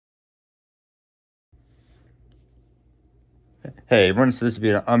Hey everyone, so this will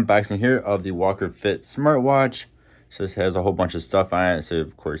be an unboxing here of the Walker Fit smartwatch. So this has a whole bunch of stuff on it. So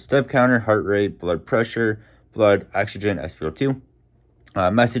of course, step counter, heart rate, blood pressure, blood oxygen, SpO2,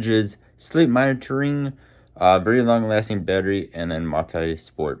 messages, sleep monitoring, very long lasting battery, and then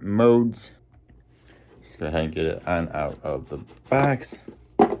multi-sport modes. Let's go ahead and get it on out of the box.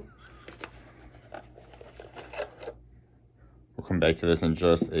 We'll come back to this in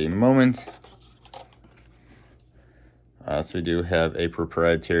just a moment. So we do have a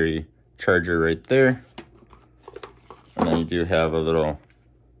proprietary charger right there. And then you do have a little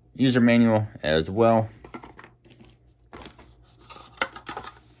user manual as well. Let's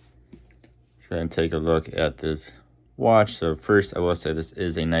go ahead and take a look at this watch. So first, I will say this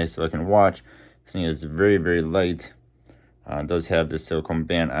is a nice looking watch. This thing is very, very light. It does have the silicone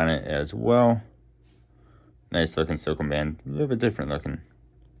band on it as well. Nice looking silicone band, a little bit different looking.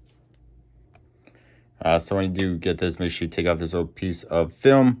 So when you do get this, make sure you take off this little piece of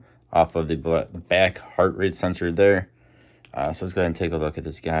film off of the back heart rate sensor there. So let's go ahead and take a look at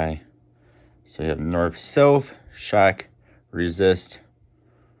this guy. So you have north, south, shock, resist.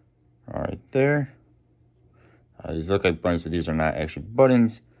 All right there. These look like buttons, but these are not actually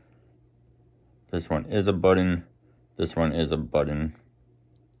buttons. This one is a button. This one is a button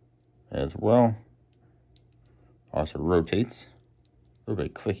as well. Also rotates. A little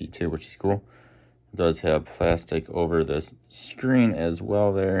bit clicky too, which is cool. It does have plastic over the screen as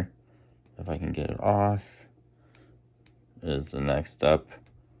well there. If I can get it off, is the next step.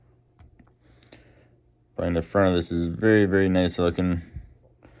 But in the front of this is very, very nice looking.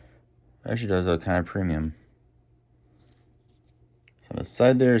 Actually does look kind of premium. So on the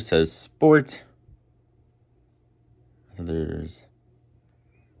side there it says sport. So there's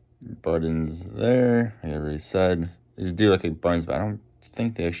buttons there. Like I already said, these do look like buttons, but I don't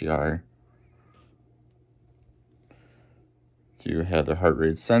think they actually are. You have the heart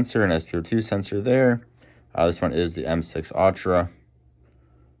rate sensor and SpO2 sensor there. This one is the M6 Ultra.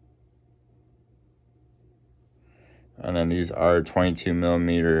 And then these are 22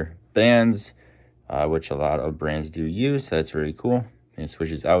 millimeter bands, which a lot of brands do use. So that's very cool. And it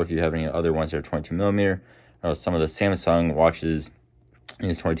switches out if you have any other ones that are 22 millimeter. I know some of the Samsung watches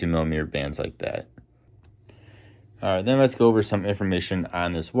use 22 millimeter bands like that. All right, then let's go over some information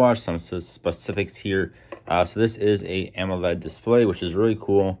on this watch, some specifics here. So this is a AMOLED display, which is really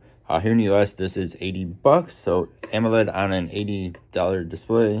cool. Here in the US, this is $80. So AMOLED on an $80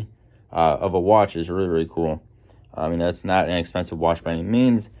 display of a watch is really, really cool. I mean, that's not an expensive watch by any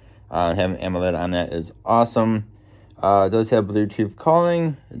means. Having AMOLED on that is awesome. It does have Bluetooth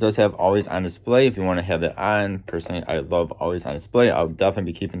calling. It does have always on display if you want to have it on. Personally, I love always on display. I'll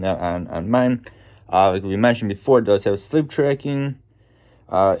definitely be keeping that on mine. Like we mentioned before, it does have sleep tracking.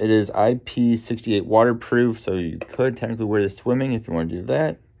 It is IP68 waterproof, so you could technically wear this swimming if you want to do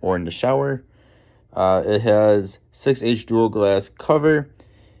that, or in the shower. It has 6H dual glass cover.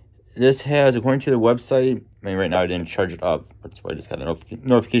 This has, according to the website, I mean, right now I didn't charge it up, that's why I just got the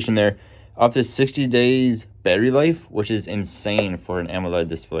notification there, up to 60 days battery life, which is insane for an AMOLED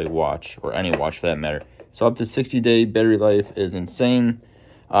display watch, or any watch for that matter. So up to 60-day battery life is insane.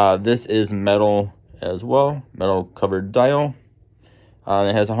 This is metal as well, metal covered dial.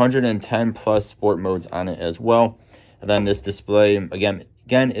 It has 110 plus sport modes on it as well. And then this display again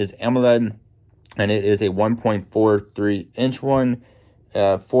is AMOLED, and it is a 1.43 inch one,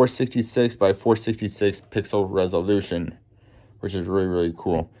 466 by 466 pixel resolution, which is really, really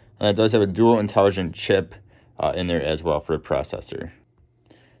cool. And it does have a dual intelligent chip in there as well for a processor.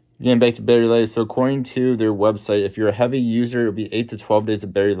 Getting back to battery life, so according to their website, if you're a heavy user, it'll be 8 to 12 days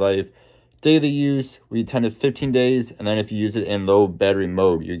of battery life. Daily use, we 10 to 15 days, and then if you use it in low battery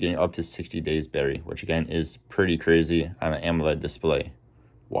mode, you're getting up to 60 days battery, which again is pretty crazy on an AMOLED display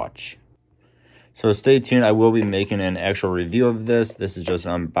watch. So stay tuned, I will be making an actual review of this. This is just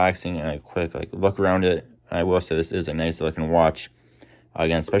an unboxing and a quick look around it. I will say this is a nice looking watch.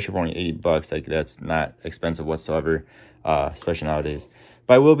 Again, especially for only $80, like that's not expensive whatsoever, especially nowadays.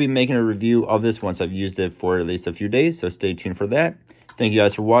 But I will be making a review of this once I've used it for at least a few days, so stay tuned for that. Thank you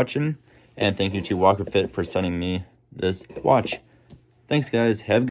guys for watching, and thank you to Walker Fit for sending me this watch. Thanks, guys. Have a good